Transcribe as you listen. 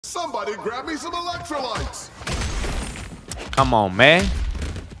Somebody grab me some electrolytes. Come on, man.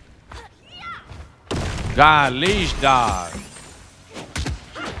 God, leash dog.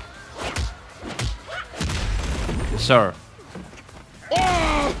 Sir.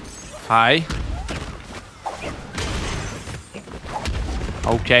 Hi.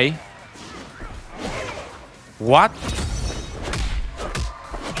 Okay. What?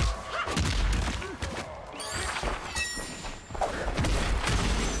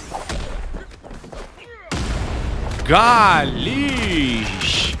 Golly!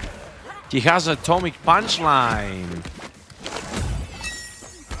 He has atomic punchline.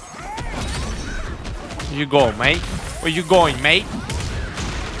 Where you go, mate? Where you going, mate?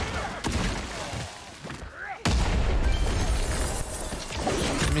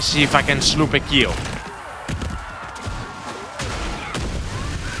 Let me see if I can sloop a kill.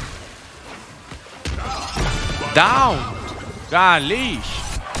 Down! Golly!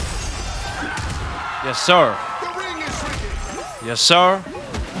 Yes, sir. Yes, sir.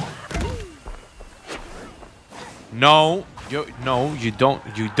 No, you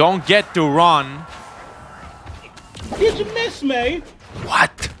don't get to run. Did you miss me?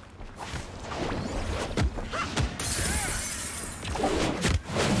 What?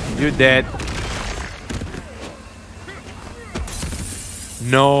 You dead.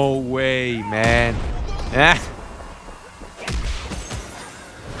 No way, man. Ah.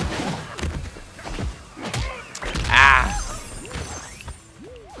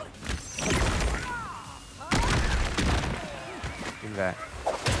 That.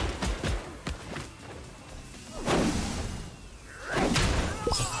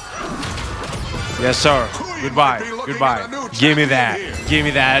 Yes, sir. Goodbye. Goodbye. Give me that. Give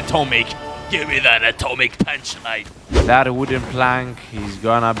me that atomic. Give me that atomic punchline. That wooden plank is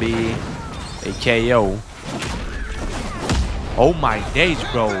gonna be a KO. Oh my days,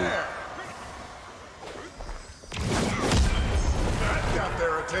 bro. Got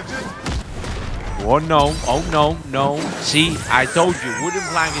their attention. Oh no, oh no, no. See, I told you, wooden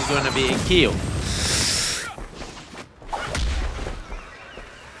plank is gonna be a kill.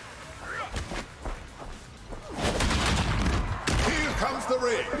 Here comes the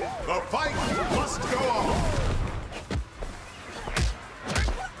ring. The fight must go on.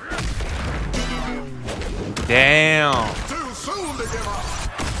 Damn. Too soon to give up.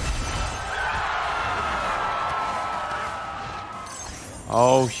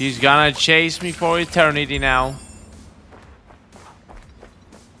 Oh, she's gonna chase me for eternity now.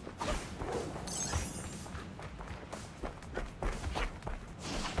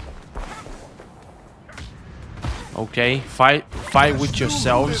 Okay, fight with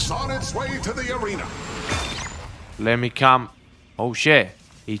yourselves. On its way to the arena. Let me come. Oh shit.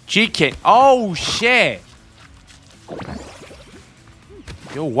 A chicken. Oh shit.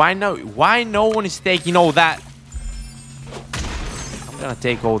 Yo, why no one is taking all that? I'm gonna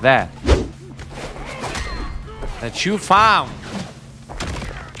take all that you found.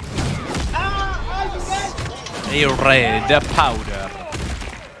 A red powder.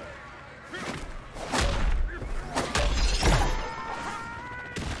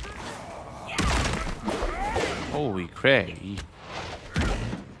 Holy crap.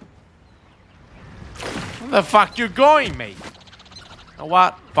 Where the fuck you going, mate? You know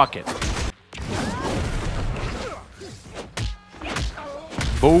what? Fuck it.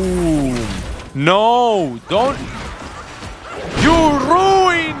 Boom. No, don't. You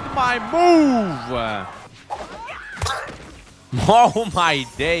ruined my move. Oh my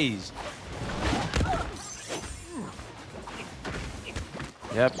days.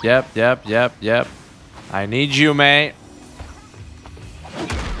 Yep. I need you, mate.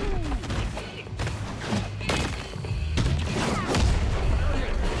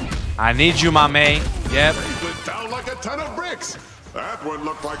 I need you, my mate. Yep. They went down like a ton of bricks. That one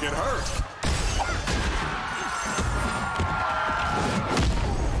looked like it hurt.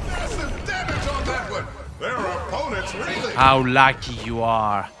 Massive damage on that one. Their opponent's really. How lucky you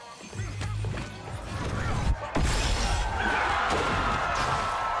are.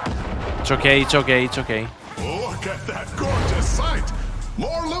 It's okay, it's okay, it's okay. Look at that gorgeous sight.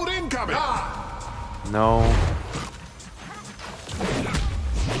 More loot incoming. No.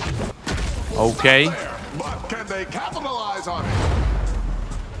 Okay. But can they capitalize on it?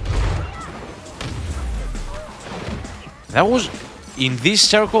 That was, in this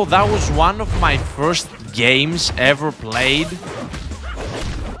circle, that was one of my first games ever played.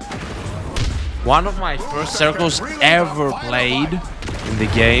 One of my first circles ever played in the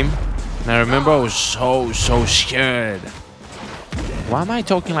game. And I remember I was so scared. Why am I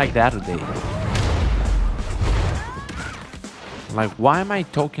talking like that today? Like, why am I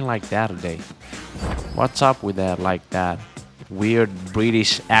talking like that today? What's up with that, like that? Weird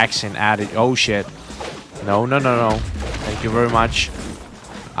British accent added. Oh, shit. No, no, no, no. Thank you very much.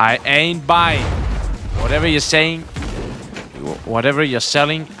 I ain't buying. Whatever you're saying, whatever you're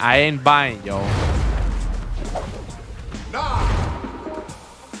selling, I ain't buying, yo.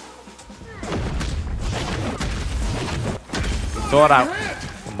 Thought I...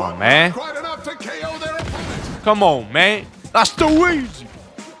 Come on, man. Come on, man. That's too easy.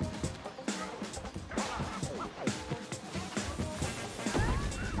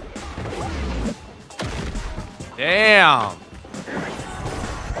 Damn.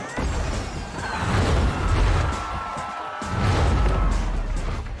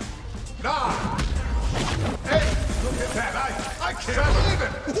 Hey, look at that. I can't believe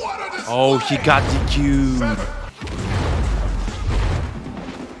it. What a display. Oh, he got DQ'd. 7.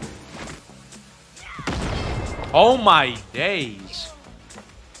 Oh my days.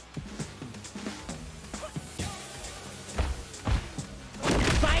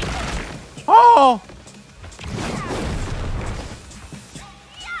 Oh.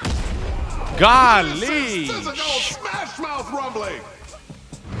 Golly. Physical smash mouth rumbling.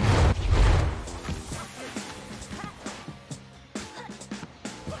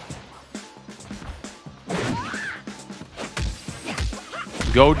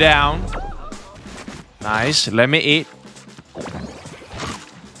 Go down. Nice. Let me eat.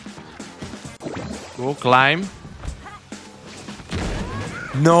 Go climb.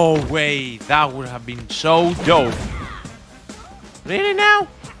 No way. That would have been so dope. Really now?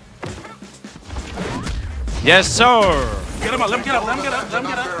 Yes, sir. Get him up. Let him get up. Let him get up. Let him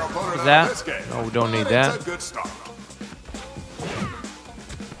get up. Is that? No, we don't need that. It's a good start.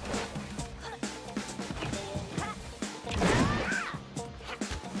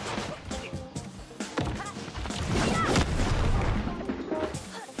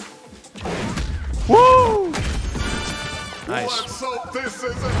 Woo! Nice. Let's hope this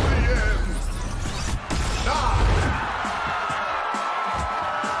isn't the end. Ah.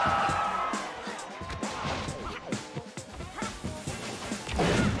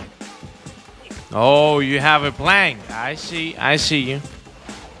 Oh, you have a plank. I see. I see you.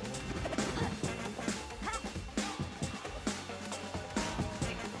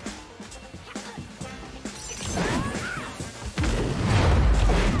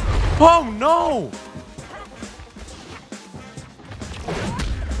 Oh no!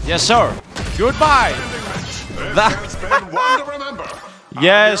 Yes, sir. Goodbye. This has been one to remember.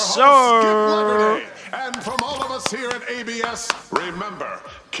 Yes, I'm your host, Skip sir. Leverday. And from all of us here at ABS, remember,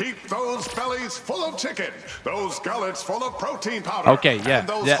 keep those bellies full of chicken, those gullets full of protein powder, Okay, yeah, and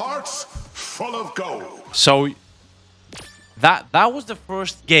those yeah. hearts full of gold. So that was the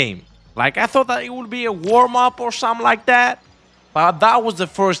first game. Like, I thought that it would be a warm-up or something like that. But that was the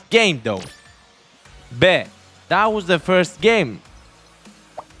first game, though. Bet. That was the first game.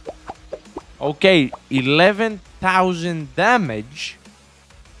 Okay, 11,000 damage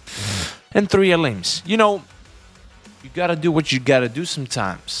and 3 limbs. You know, you gotta do what you gotta do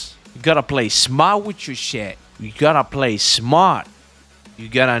sometimes. You gotta play smart with your shit. You gotta play smart. You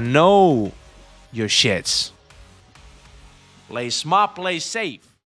gotta know your shits. Play smart, play safe.